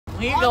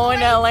He's going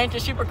to Atlanta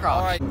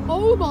Supercross. Right.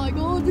 Oh my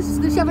god, this is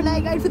the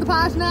Chevrolet going for the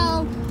pass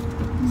now.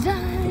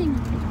 Zang!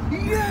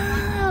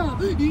 Yeah!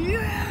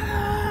 Yeah!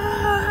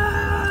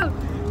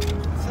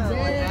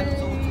 Zang!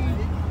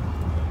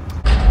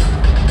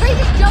 Hey,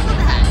 just jump on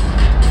the head.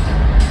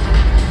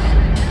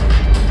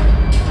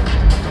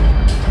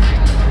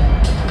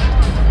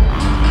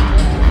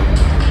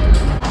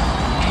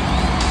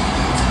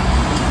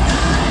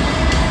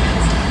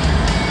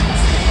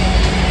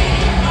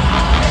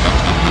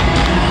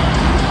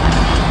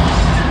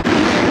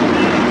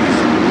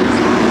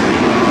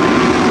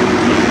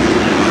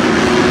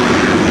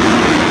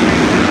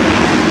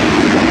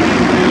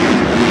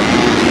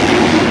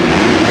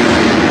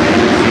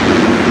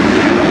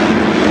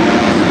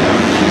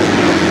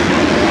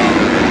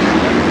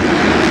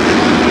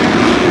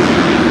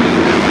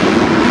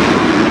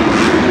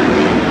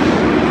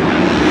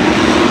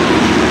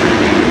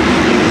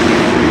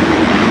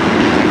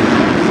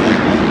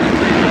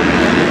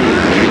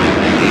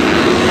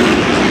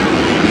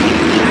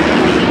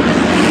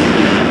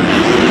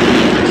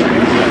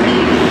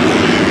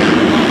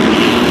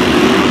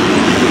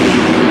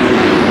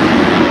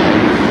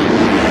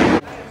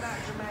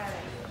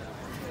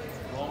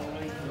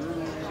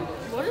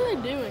 What are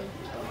they doing?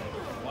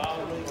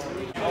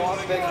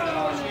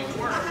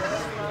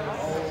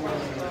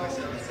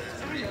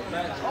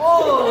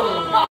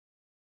 Oh!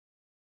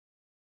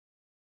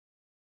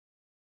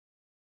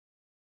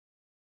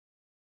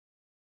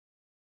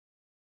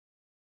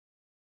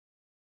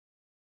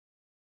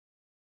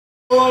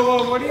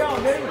 Whoa, what are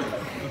y'all doing?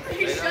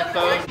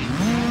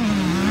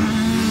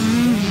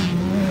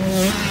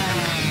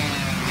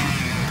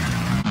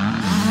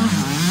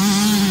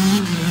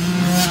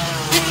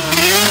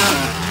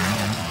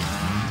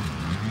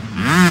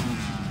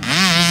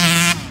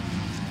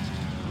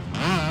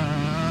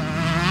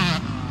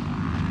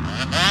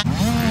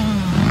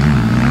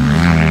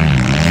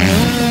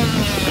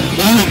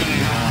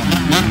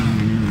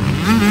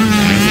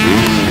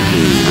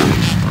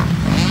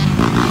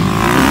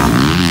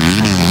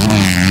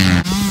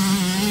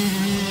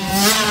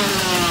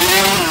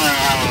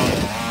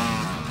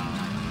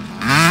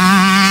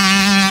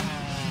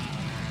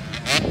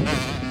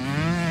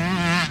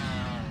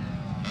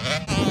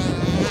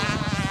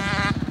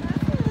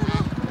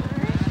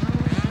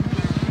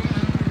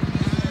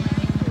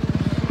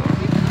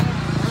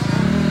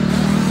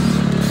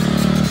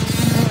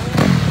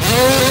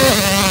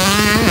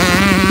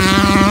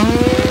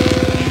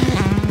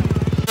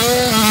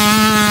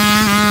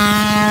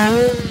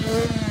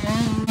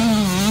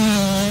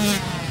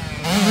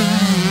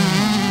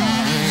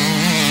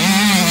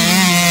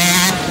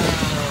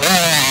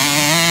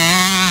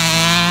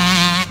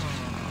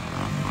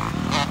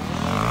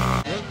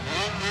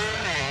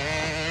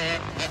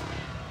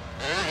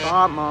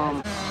 Stop,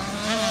 Mom.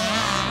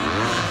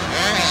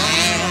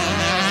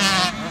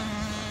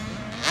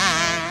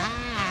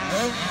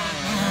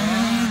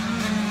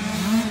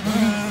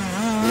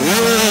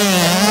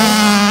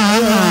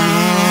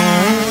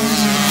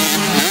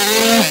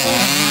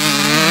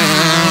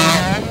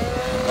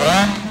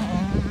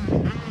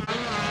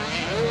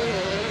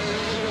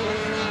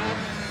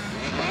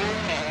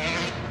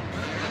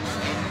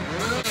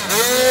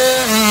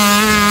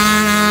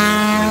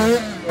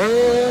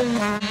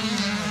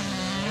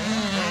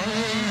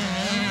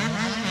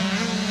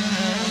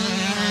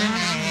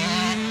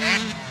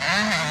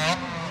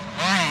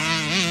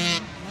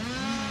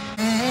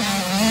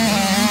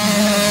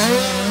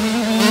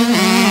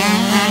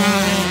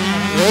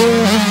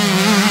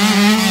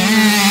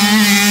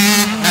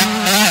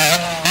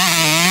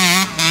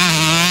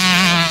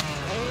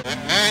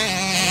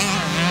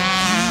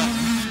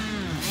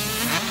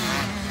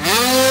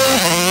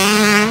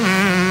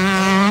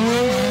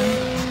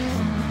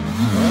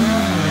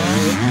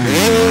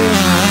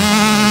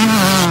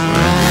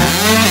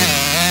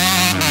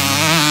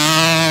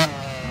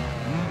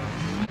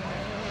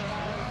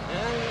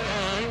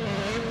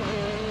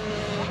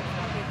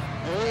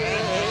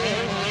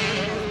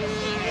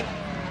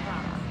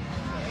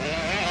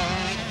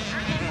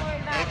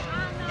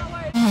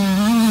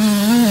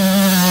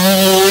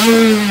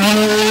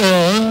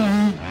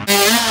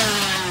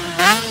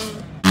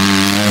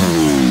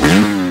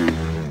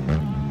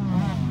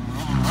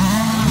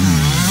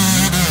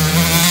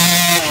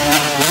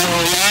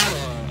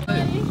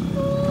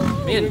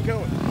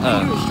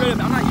 Straight up,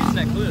 I'm not using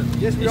that clip.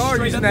 Yes, we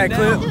are using that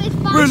clip.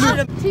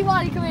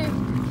 T-Waddy, come here.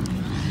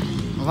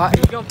 Why are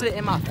you gonna put it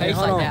in my face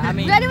like that? I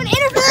mean, We're doing an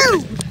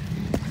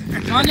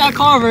interview! Tanya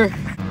Carver.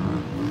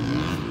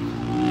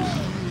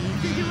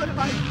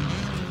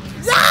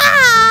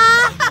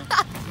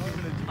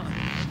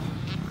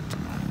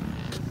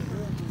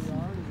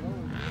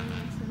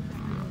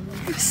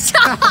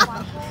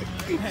 Stop!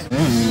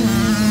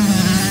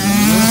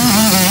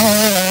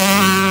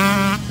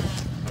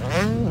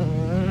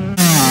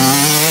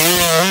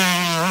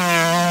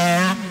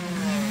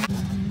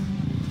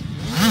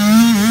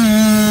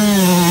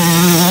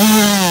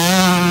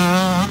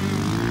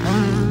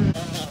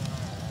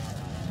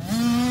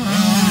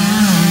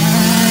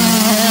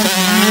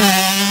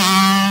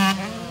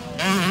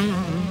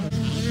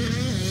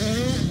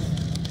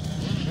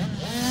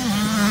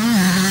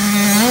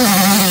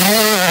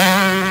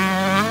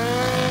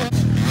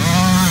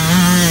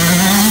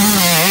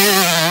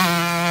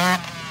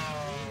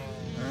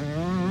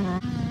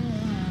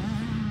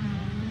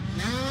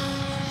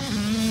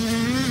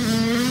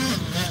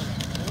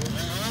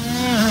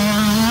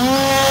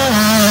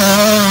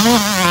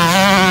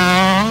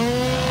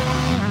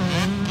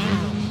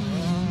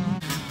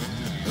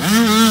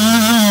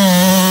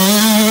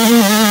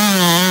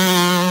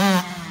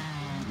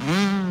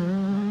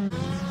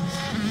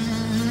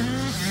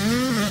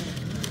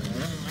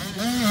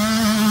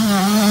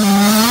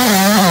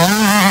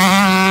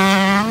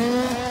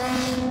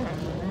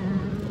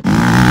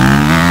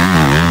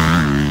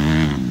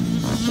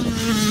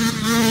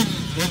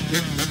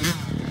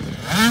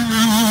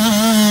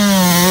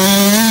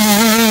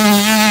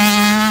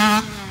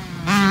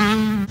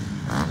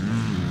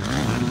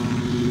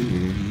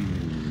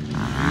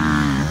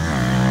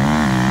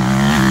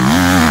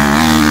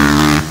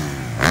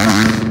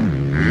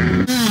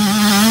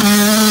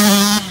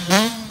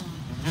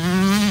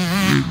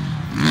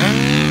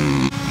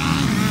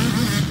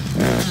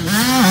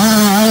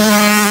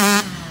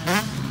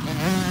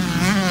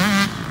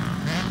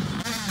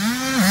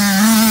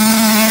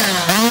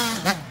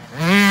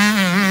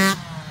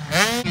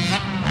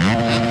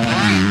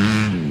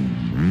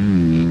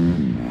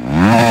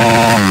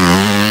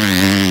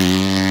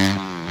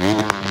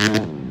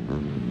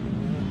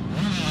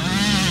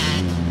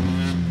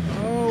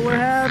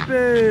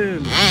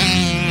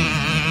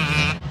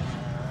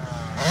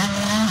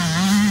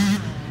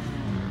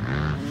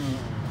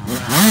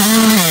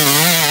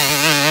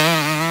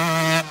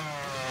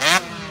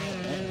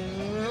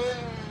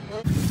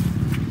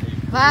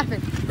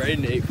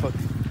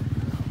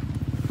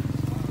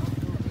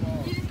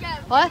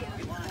 What?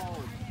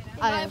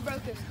 I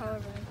broke his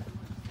collarbone.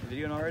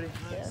 Videoing already?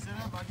 Yeah.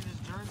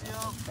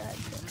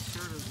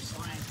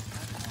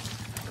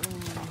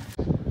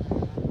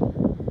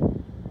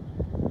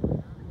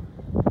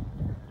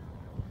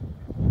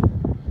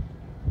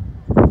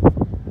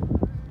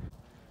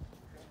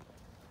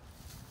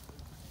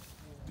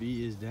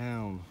 B is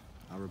down.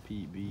 I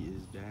repeat, B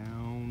is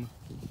down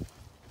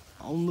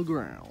on the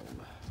ground.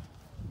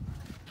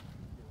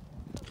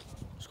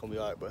 It's gonna be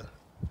alright, bro.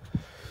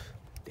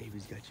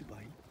 David's got you,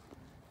 buddy.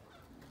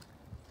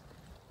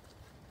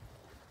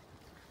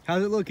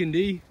 How's it looking,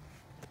 D?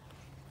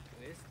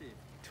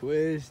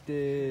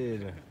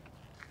 Twisted.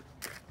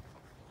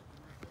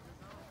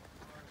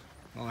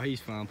 Oh,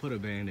 he's fine. Put a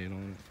band-aid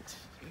on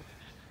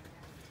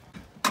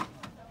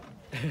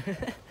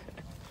it.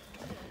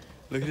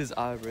 Look at his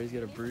eye, bro. He's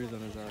got a bruise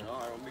on his eye.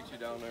 Alright, I'll meet you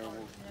down there and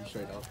we'll be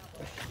straight up.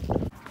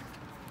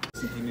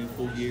 Came in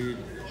full geared.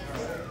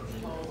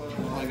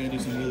 Probably gonna do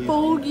some wheelies.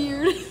 Full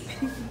geared.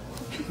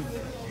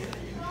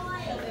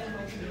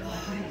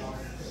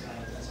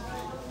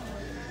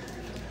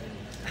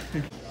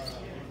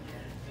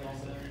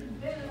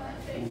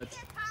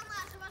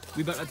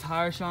 We about to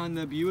tire shine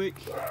the Buick.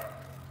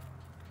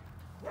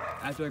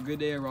 After a good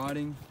day of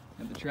riding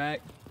at the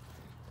track,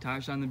 tire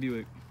shine the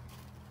Buick.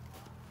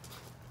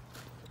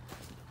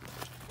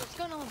 What's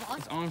going on with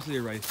It's honestly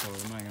a race car,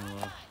 I'm not gonna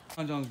lie.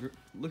 John John's,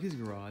 look his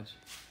garage.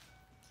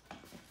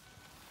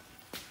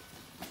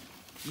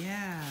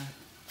 Yeah.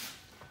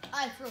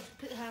 Alright, for real,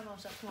 put the hammer on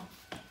stuff. Come on.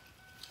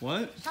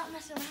 What? Stop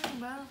messing around,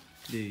 bro.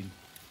 Dude.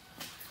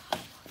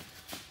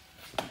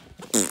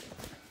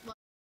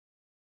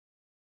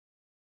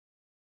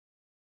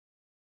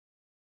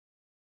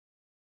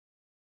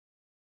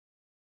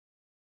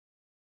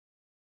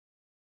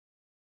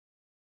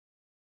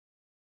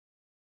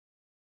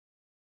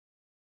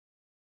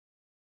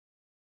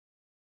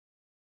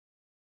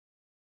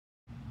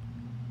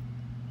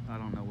 I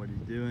don't know what he's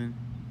doing.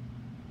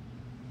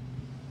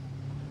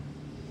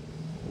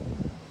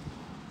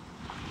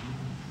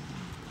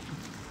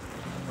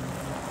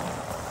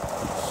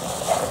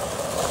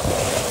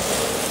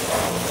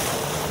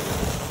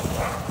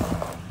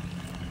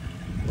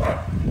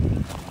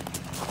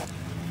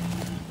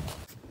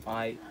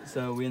 Alright,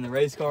 so we in the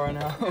race car right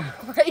now.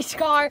 Race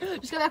car.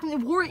 Just got back from the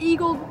War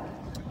Eagle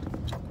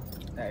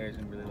That air's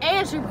gonna be really loud.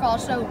 and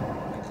Supercross. So,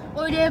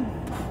 what we did,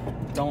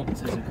 Don't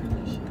say some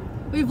crazy shit.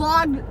 we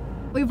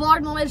vlogged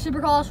on the way to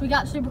Supercross. We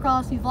got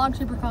Supercross. We vlogged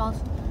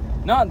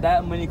Supercross. Not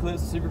that many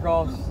clips of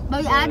Supercross.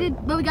 But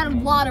we got a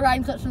lot of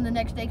riding clips from the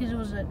next day because it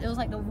was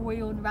like the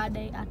royal ride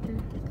day after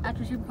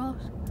Supercross.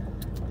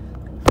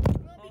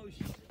 Oh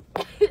shit.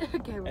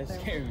 Okay, we're That's there.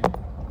 scary.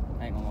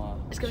 I ain't gonna lie.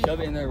 It's gonna Shove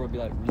it in there would be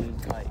like really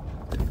tight.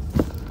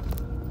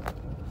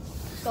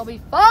 It's gonna be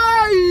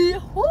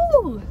fun.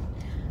 Woo!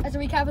 That's a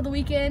recap of the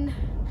weekend.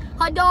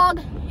 Hot dog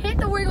hit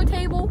the wiggle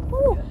table.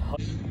 Woo!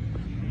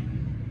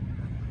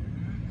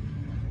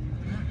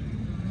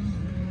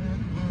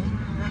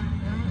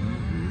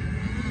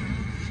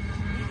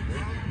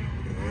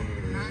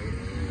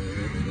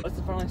 What's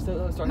the front line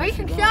start?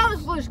 Mason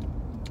Shoutout was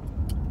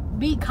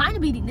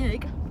beating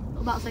Nick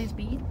about saying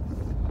speed.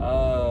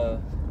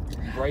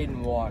 Brayden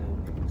won.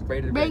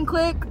 Brayden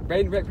quick.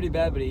 Brayden wrecked pretty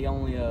bad, but he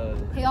only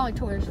He only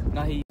tours.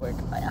 not he quick.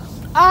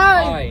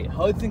 Alright. Alright,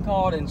 Hudson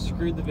called and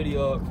screwed the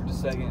video up for just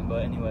a second,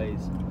 but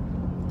anyways.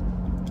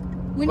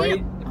 We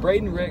need.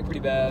 Brayden wrecked pretty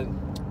bad.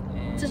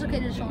 And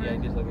Dislocated his shoulder. Yeah,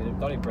 dislocated.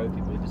 Thought he broke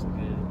it, but he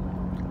dislocated.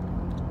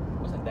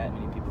 Wasn't that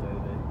many people there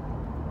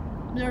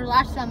today.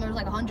 Last time there was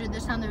like 100.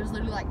 This time there was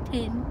literally like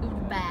 10. It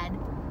was bad.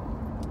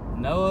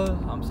 Noah,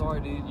 I'm sorry,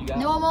 dude. You got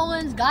Noah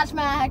Mullins got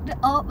smacked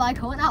up by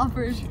Colin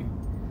Alford.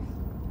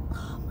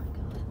 Oh my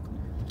god.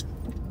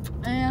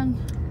 And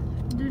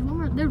there's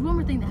one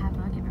more thing that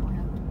happened. I can't remember what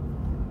happened.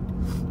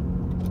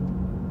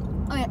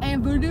 Oh yeah,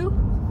 and Voodoo.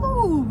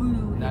 Ooh,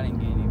 Voodoo. I didn't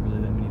get any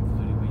really that many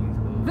Voodoo Wings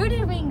clips.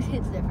 Voodoo Wings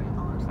hits different,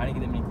 honestly. I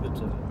didn't get that many clips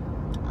of it.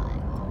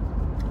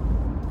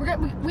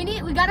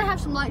 We gotta have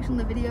some likes on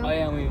the video. Oh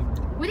yeah,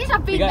 and We need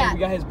some we feedback.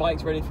 got his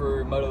bikes ready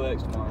for Moto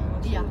X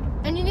tomorrow. Yeah,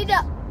 and you need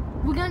to.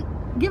 We're gonna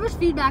give us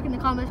feedback in the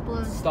comments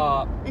below.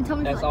 Stop. And tell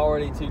me That's like,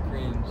 already too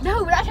cringe.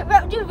 No, but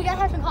actually, dude, we gotta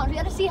have some comments. We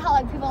gotta see how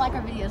like people like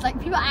our videos. Like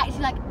people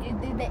actually like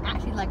they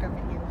actually like our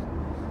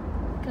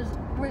videos. Cause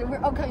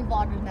we're upcoming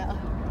vloggers now.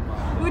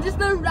 We're just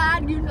the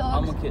rad you know.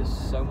 I'm gonna kiss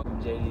so much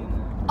JD in there.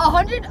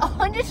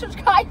 100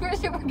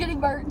 subscribers and we're getting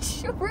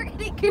merch. We're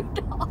getting good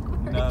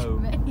dog merch. No.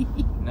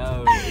 Made.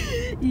 No.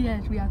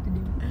 Yes, we have to do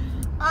it.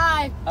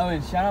 Oh,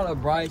 and shout out to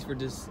Bryce for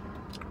just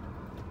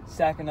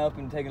stacking up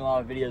and taking a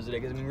lot of videos today.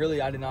 Because I mean,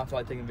 really, I did not feel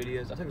like taking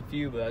videos. I took a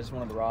few, but I just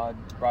wanted to ride.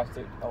 Bryce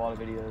took a lot of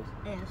videos.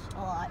 Yes, a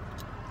lot.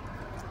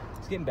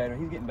 He's getting better.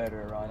 He's getting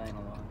better at riding. I ain't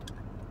gonna lie.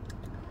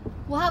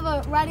 We'll have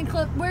a riding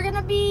clip.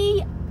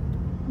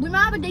 We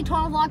might have a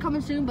Daytona vlog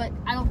coming soon, but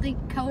I don't think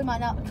Colin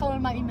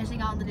might be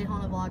missing out on the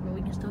Daytona vlog, but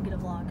we can still get a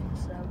vlog.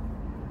 So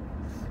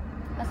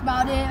that's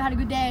about it. Had a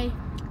good day.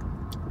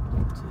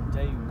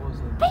 Today was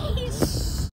a Peace.